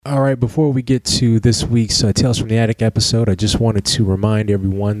All right, before we get to this week's Tales from the Attic episode, I just wanted to remind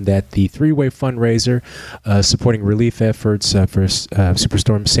everyone that the three-way fundraiser supporting relief efforts for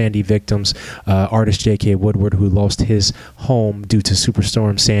Superstorm Sandy victims, artist J.K. Woodward, who lost his home due to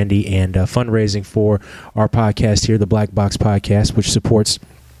Superstorm Sandy, and fundraising for our podcast here, the Black Box Podcast, which supports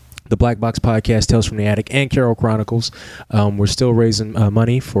the Black Box Podcast, Tales from the Attic, and Carol Chronicles. We're still raising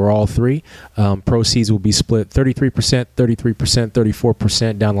money for all three. Proceeds will be split 33%, 33%,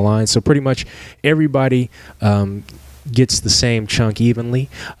 34% down the line. So pretty much everybody gets the same chunk evenly.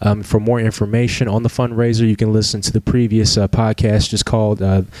 For more information on the fundraiser, you can listen to the previous podcast just called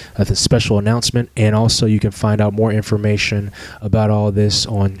the Special Announcement. And also you can find out more information about all this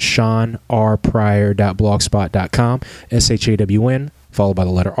on ShawnRPryor.blogspot.com, SHAWN, followed by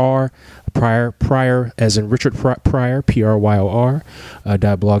the letter R, Pryor as in Richard Pryor, Pryor,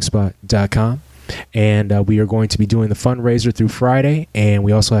 .blogspot.com. And we are going to be doing the fundraiser through Friday, and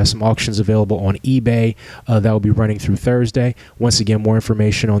we also have some auctions available on eBay that will be running through Thursday. Once again, more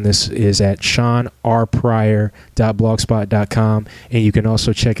information on this is at ShawnRPryor.blogspot.com, and you can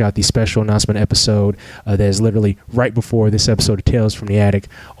also check out the special announcement episode that is literally right before this episode of Tales from the Attic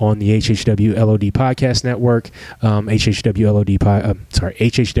on the HHWLOD Podcast Network,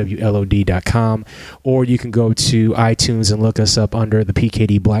 HHWLOD.com, or you can go to iTunes and look us up under the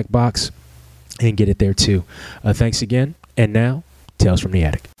PKD Black Box and get it there too. Thanks again. And now, Tales from the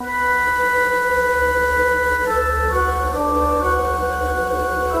Attic.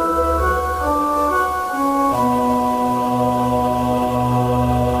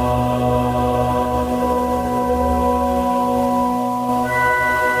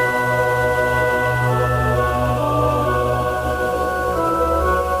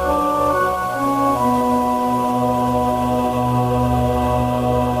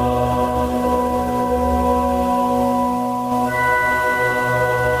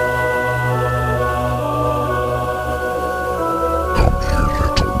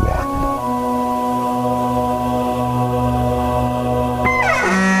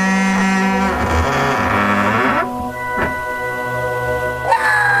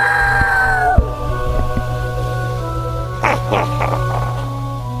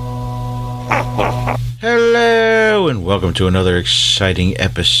 Hello, and welcome to another exciting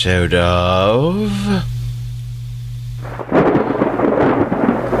episode of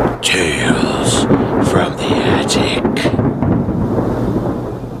Tales from the Attic.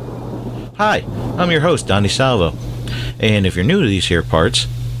 Hi, I'm your host, Donny Salvo, and if you're new to these here parts,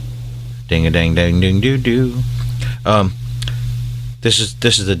 ding-a-dang-dang-ding-doo-doo, this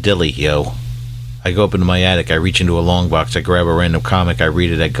is the dilly, yo. I go up into my attic, I reach into a long box, I grab a random comic, I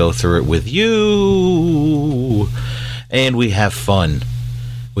read it, I go through it with you, and we have fun.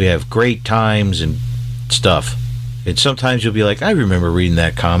 We have great times and stuff. And sometimes you'll be like, I remember reading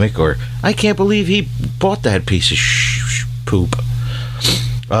that comic, or I can't believe he bought that piece of poop.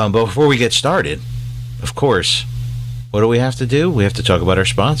 But before we get started, of course, what do we have to do? We have to talk about our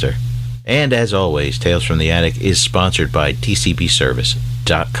sponsor. And as always, Tales from the Attic is sponsored by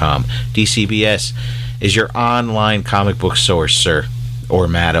DCBService.com. DCBS is your online comic book source, sir, or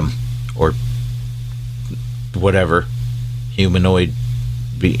madam, or whatever, humanoid,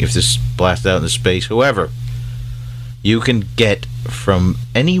 if this blasts out into space, whoever. You can get from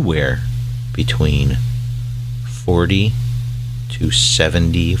anywhere between 40 to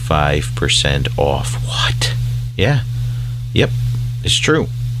 75% off. What? Yeah. Yep. It's true.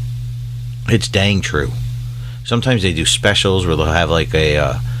 It's dang true. Sometimes they do specials where they'll have like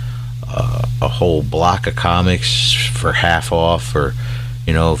a whole block of comics for half off, or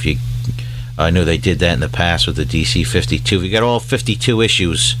if you, I know they did that in the past with the DC 52. If you got all 52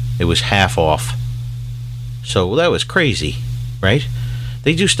 issues, it was half off. So that was crazy, right?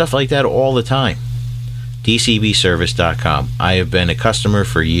 They do stuff like that all the time. DCBService.com. I have been a customer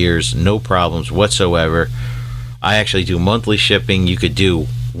for years, no problems whatsoever. I actually do monthly shipping. You could do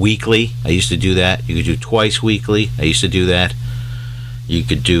weekly. I used to do that. You could do twice weekly. I used to do that. You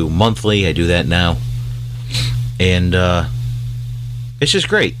could do monthly. I do that now. And it's just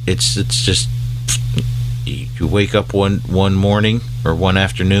great. It's just, you wake up one morning or one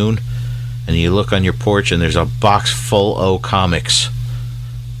afternoon and you look on your porch and there's a box full of comics.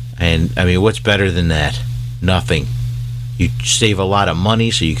 And I mean, what's better than that? Nothing. You save a lot of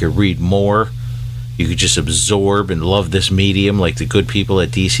money so you could read more. You could just absorb and love this medium like the good people at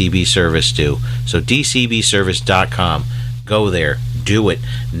DCB Service do. So DCBService.com. Go there. Do it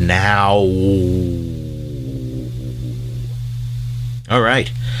now. All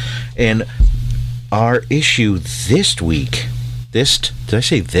right. And our issue this week, did I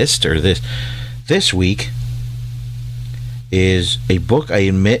say this or this? This week is a book I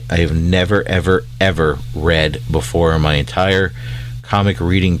admit I have never, ever, ever read before in my entire comic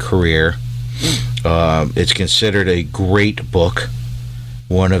reading career. It's considered a great book.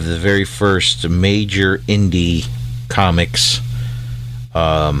 One of the very first major indie comics.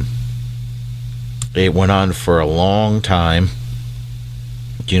 It went on for a long time.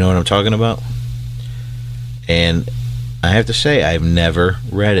 Do you know what I'm talking about? And I have to say, I've never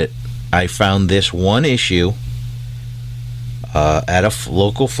read it. I found this one issue at a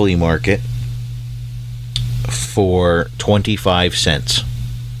local flea market for 25 cents.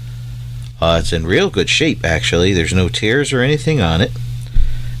 It's in real good shape, actually. There's no tears or anything on it.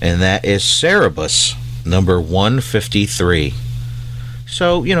 And that is CEREBUS, number 153.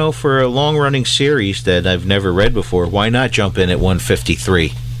 So, you know, for a long-running series that I've never read before, why not jump in at 153? I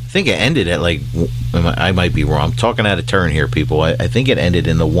think it ended at, like, I might be wrong. I'm talking out of turn here, people. I think it ended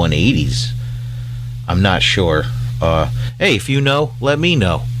in the 180s. I'm not sure. Hey, if you know, let me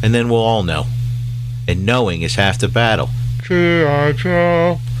know, and then we'll all know. And knowing is half the battle.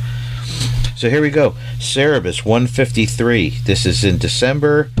 So here we go. CEREBUS 153. This is in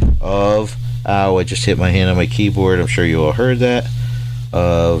December of... Ow, I just hit my hand on my keyboard. I'm sure you all heard that.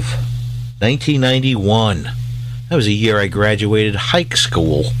 Of 1991. That was a year I graduated high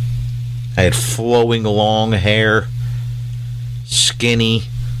school. I had flowing long hair. Skinny.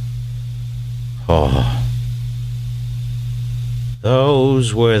 Oh.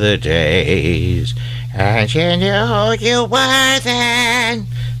 Those were the days. And you know you were then.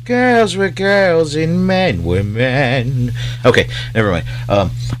 Girls were girls and men were men. Okay, never mind.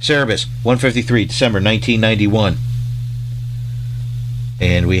 CEREBUS 153, December 1991.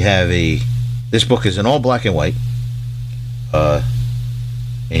 And we have this book is in all black and white.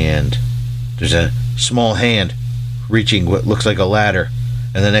 And there's a small hand reaching what looks like a ladder.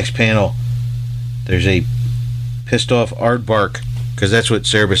 And the next panel, there's a pissed off aardvark, because that's what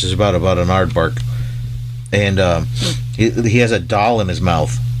CEREBUS is about an aardvark. And he has a doll in his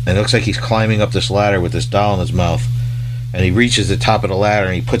mouth. And it looks like he's climbing up this ladder with this doll in his mouth. And he reaches the top of the ladder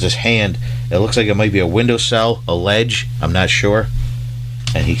and he puts his hand. It looks like it might be a windowsill, a ledge. I'm not sure.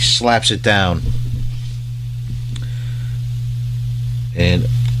 And he slaps it down. And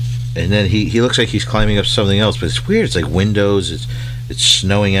then he looks like he's climbing up something else, but it's weird. It's like windows. It's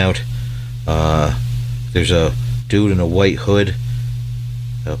snowing out. There's a dude in a white hood.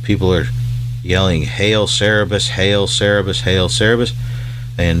 People are yelling, "Hail CEREBUS! Hail CEREBUS! Hail CEREBUS!"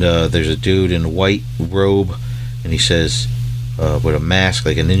 And there's a dude in a white robe, and he says, with a mask,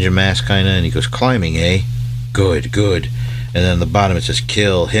 like a ninja mask kind of, and he goes, "Climbing, eh? Good, good." And then on the bottom it says,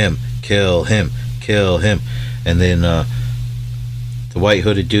 "Kill him, kill him, kill him." And then the white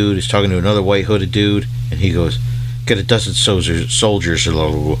hooded dude is talking to another white hooded dude, and he goes, "Get a dozen soldiers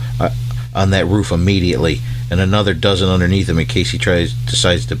on that roof immediately, and another dozen underneath him in case he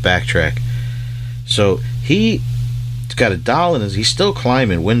decides to backtrack." So he's got a doll in his. He's still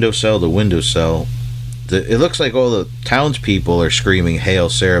climbing windowsill to windowsill. It looks like all the townspeople are screaming, "Hail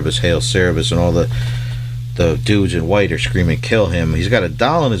CEREBUS! Hail CEREBUS!" and all the dudes in white are screaming, "Kill him!" He's got a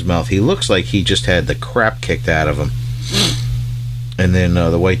doll in his mouth. He looks like he just had the crap kicked out of him. And then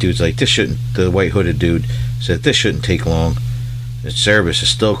the white dude's like, the white hooded dude said, "This shouldn't take long." And CEREBUS is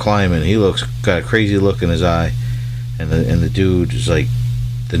still climbing. He got a crazy look in his eye. And the dude is like,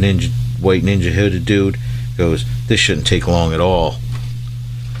 the white ninja hooded dude goes, "This shouldn't take long at all."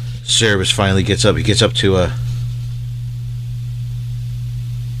 CEREBUS finally gets up. He gets up to a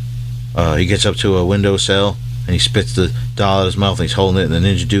windowsill, and he spits the doll out of his mouth, and he's holding it, and the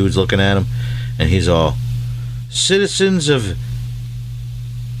ninja dude's looking at him, and he's all, "Citizens of..."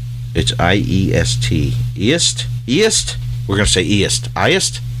 It's I-E-S-T. East? East? We're going to say East.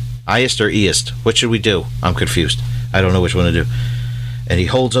 East? East or East? What should we do? I'm confused. I don't know which one to do. And he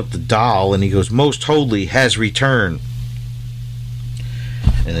holds up the doll, and he goes, "Most Holy has returned."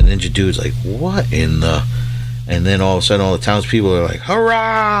 And the ninja dude's like, "What in the..." And then all of a sudden, all the townspeople are like,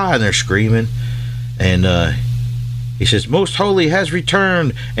 "Hurrah!" And they're screaming. And he says, "Most Holy has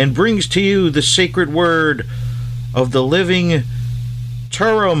returned and brings to you the sacred word of the living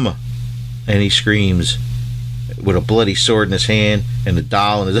Turum." And he screams with a bloody sword in his hand and the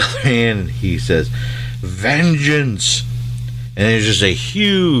doll in his other hand. And he says, "Vengeance!" And there's just a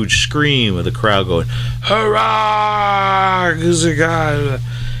huge scream of the crowd going, "Hurrah!"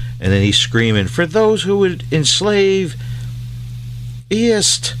 And then he's screaming, "For those who would enslave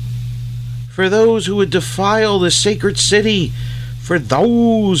East, for those who would defile the sacred city, for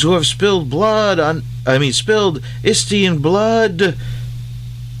those who have spilled Istian blood,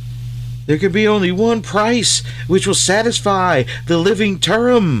 there could be only one price which will satisfy the living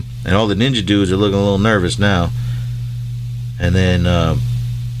Turum." And all the ninja dudes are looking a little nervous now. And then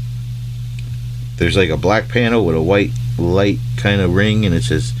there's like a black panel with a white light kind of ring, and it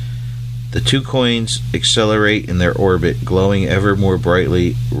says, "The two coins accelerate in their orbit, glowing ever more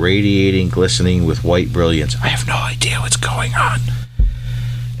brightly, radiating, glistening with white brilliance." I have no idea what's going on.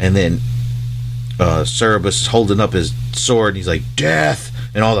 And then CEREBUS is holding up his sword, and he's like, "Death!"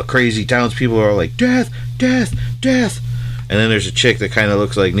 And all the crazy townspeople are like, "Death! Death! Death!" And then there's a chick that kind of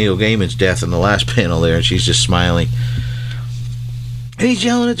looks like Neil Gaiman's death in the last panel there, and she's just smiling. And he's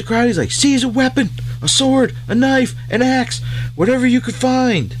yelling at the crowd. He's like, "Seize a weapon, a sword, a knife, an axe, whatever you could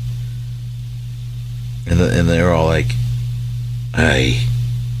find." And they're all like, "Aye."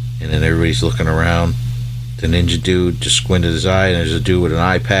 And then everybody's looking around. The ninja dude just squinted his eye, and there's a dude with an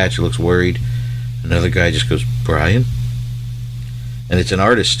eye patch who looks worried. Another guy just goes, "Brian?" And it's an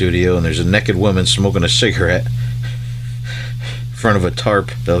artist studio, and there's a naked woman smoking a cigarette in front of a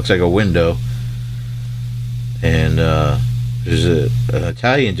tarp that looks like a window. And there's an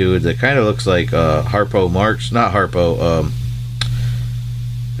Italian dude that kind of looks like Harpo Marx. Not Harpo.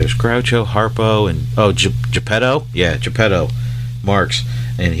 There's Groucho, Harpo, and Geppetto. Yeah, Geppetto Marx.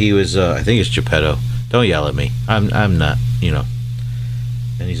 And he was, I think it's Geppetto. Don't yell at me. I'm not,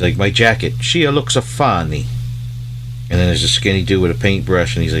 And he's like, "My jacket, she looks a funny." And then there's a skinny dude with a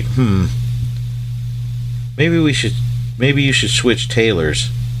paintbrush, and he's like, maybe you should switch tailors.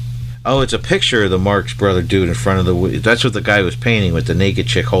 Oh, it's a picture of the Marx brother dude in front of the... That's what the guy was painting with the naked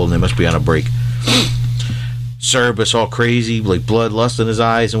chick holding it. Must be on a break. CEREBUS all crazy, like bloodlust in his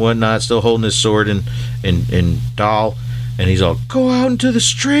eyes and whatnot, still holding his sword and doll. And he's all, "Go out into the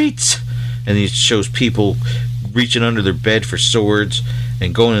streets!" And he shows people reaching under their bed for swords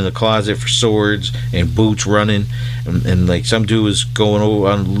and going in the closet for swords and boots running. And like some dude was going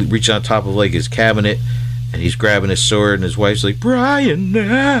over, reaching on top of like his cabinet, and he's grabbing his sword, and his wife's like, "Brian,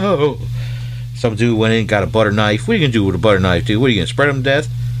 no!" Some dude went in and got a butter knife. What are you going to do with a butter knife, dude? What are you going to spread him to death?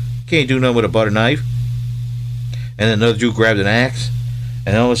 Can't do nothing with a butter knife. And then another dude grabbed an axe,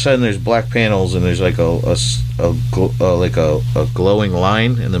 and all of a sudden there's black panels, and there's like a glowing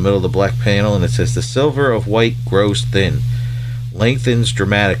line in the middle of the black panel, and it says, "The silver of white grows thin, lengthens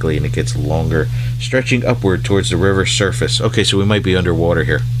dramatically," and it gets longer, stretching upward towards the river surface. Okay, so we might be underwater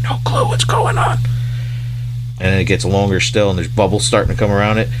here. No clue what's going on. And then it gets longer still, and there's bubbles starting to come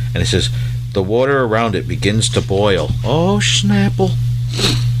around it, and it says, "The water around it begins to boil." Oh, Snapple.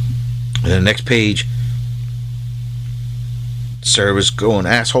 And then the next page, CEREBUS going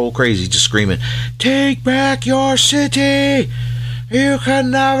asshole crazy, just screaming, "Take back your city! You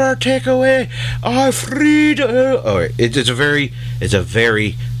can never take away our freedom!" Oh, it's a very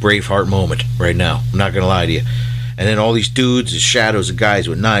Braveheart moment right now. I'm not gonna lie to you. And then all these dudes and shadows of guys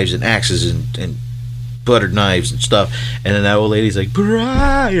with knives and axes and buttered knives and stuff. And then that old lady's like,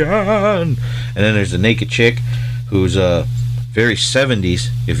 "Brian!" And then there's a naked chick who's very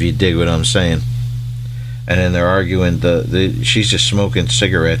 70s, if you dig what I'm saying. And then they're arguing. She's just smoking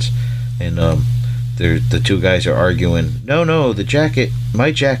cigarettes, and the two guys are arguing. No, the jacket,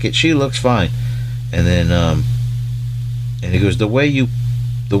 my jacket, she looks fine. And then and he goes, the way you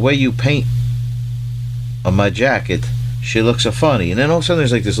paint on my jacket, she looks so funny. And then all of a sudden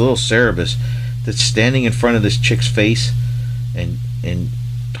there's like this little CEREBUS that's standing in front of this chick's face and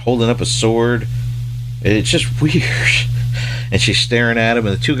holding up a sword. It's just weird. And she's staring at him,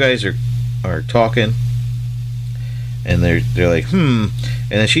 and the two guys are talking. And they're like, And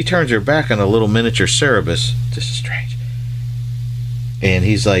then she turns her back on a little miniature CEREBUS. This is strange. And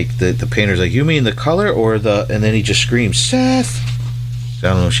he's like, the painter's like, "You mean the color or the..." And then he just screams, "Seth!" I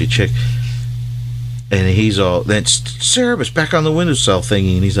don't know if she chick. And he's all, then CEREBUS back on the windowsill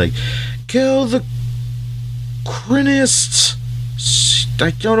thingy, and he's like, "Kill the Crinists." I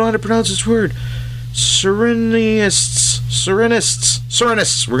don't know how to pronounce this word. Serenists. We're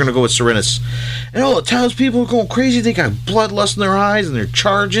going to go with Serenists. And all the townspeople are going crazy. They got bloodlust in their eyes, and they're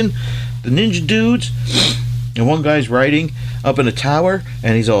charging the ninja dudes. And one guy's writing up in a tower,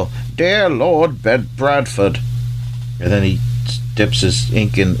 and he's all, "Dear Lord Bradford." And then he dips his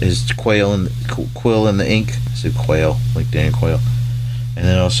ink in his quill in the ink. I said quail, like Dan Quayle. And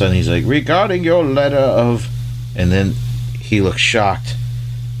then all of a sudden he's like, "Regarding your letter of..." And then he looks shocked.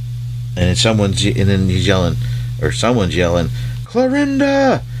 And then he's yelling, or someone's yelling,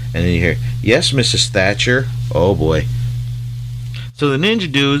 "Clorinda!" And then you hear, "Yes, Mrs. Thatcher." Oh boy. So the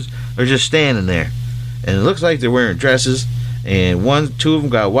ninja dudes are just standing there, and it looks like they're wearing dresses, and two of them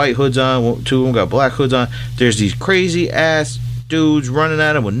got white hoods on, two of them got black hoods on. There's these crazy ass dudes running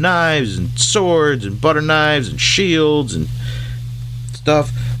at them with knives and swords and butter knives and shields and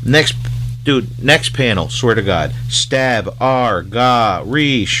stuff. Next panel, swear to God. Stab, R, ga,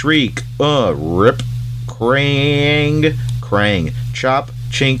 re, shriek, rip, Krang. Chop,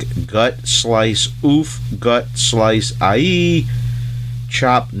 chink, gut, slice, oof, gut, slice, ie.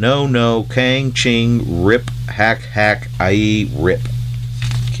 Chop, no, kang, ching, rip, hack, ie, rip.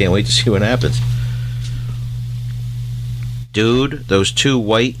 Can't wait to see what happens. Dude, those 2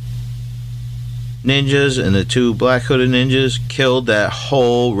 white ninjas and the 2 black hooded ninjas killed that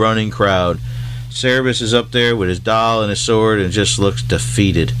whole running crowd. CEREBUS is up there with his doll and his sword and just looks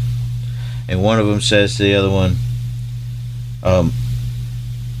defeated. And one of them says to the other one,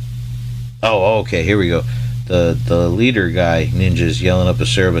 okay, here we go. The leader guy, ninja's yelling up at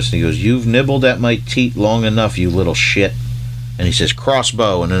CEREBUS, and he goes, "You've nibbled at my teat long enough, you little shit." And he says,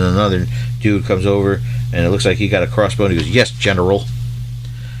 "Crossbow." And then another dude comes over, and it looks like he got a crossbow, and he goes, "Yes, General."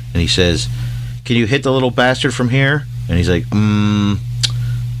 And he says, "Can you hit the little bastard from here?" And he's like,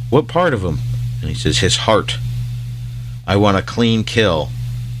 "What part of him?" And he says, "His heart. I want a clean kill."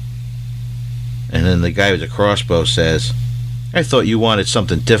 And then the guy with the crossbow says, "I thought you wanted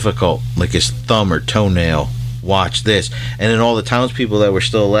something difficult, like his thumb or toenail. Watch this." And then all the townspeople that were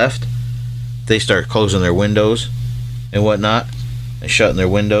still left, they start closing their windows and whatnot, and shutting their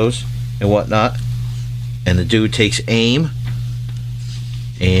windows and whatnot. And the dude takes aim,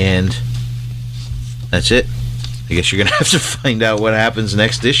 and that's it. I guess you're going to have to find out what happens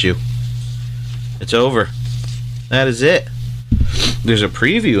next issue. It's over. That is it. There's a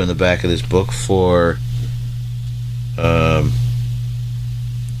preview in the back of this book for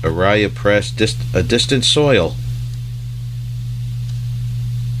Araya Press, A Distant Soil.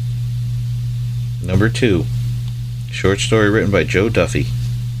 Number 2. Short story written by Joe Duffy.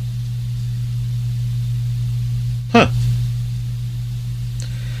 And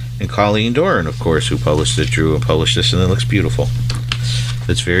Colleen Doran, of course, who published it, drew and published this, and it looks beautiful.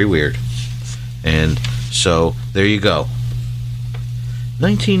 It's very weird. And so, there you go.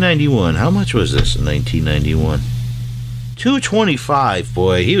 1991. How much was this in 1991? $2.25,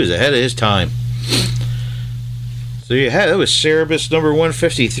 boy. He was ahead of his time. So you had, that was CEREBUS number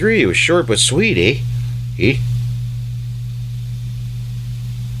 153. It was short but sweet, eh?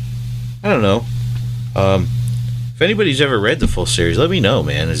 I don't know. If anybody's ever read the full series, let me know,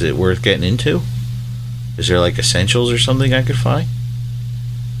 man. Is it worth getting into? Is there like essentials or something I could find?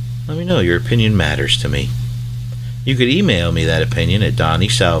 Let me know. Your opinion matters to me. You could email me that opinion at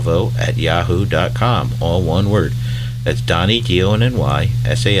donnysalvo@yahoo.com. All one word. That's Donny, DONNY,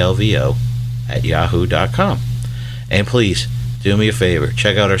 SALVO @yahoo.com. And please, do me a favor.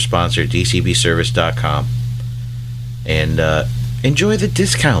 Check out our sponsor, DCBService.com. And enjoy the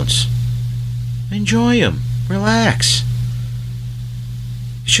discounts. Enjoy them. Relax.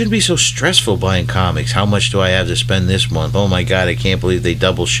 It shouldn't be so stressful buying comics. How much do I have to spend this month? Oh my God, I can't believe they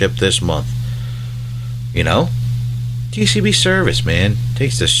double shipped this month. You know? DCB Service, man.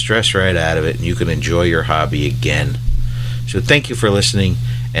 Takes the stress right out of it, and you can enjoy your hobby again. So thank you for listening,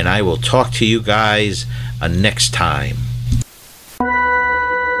 and I will talk to you guys next time.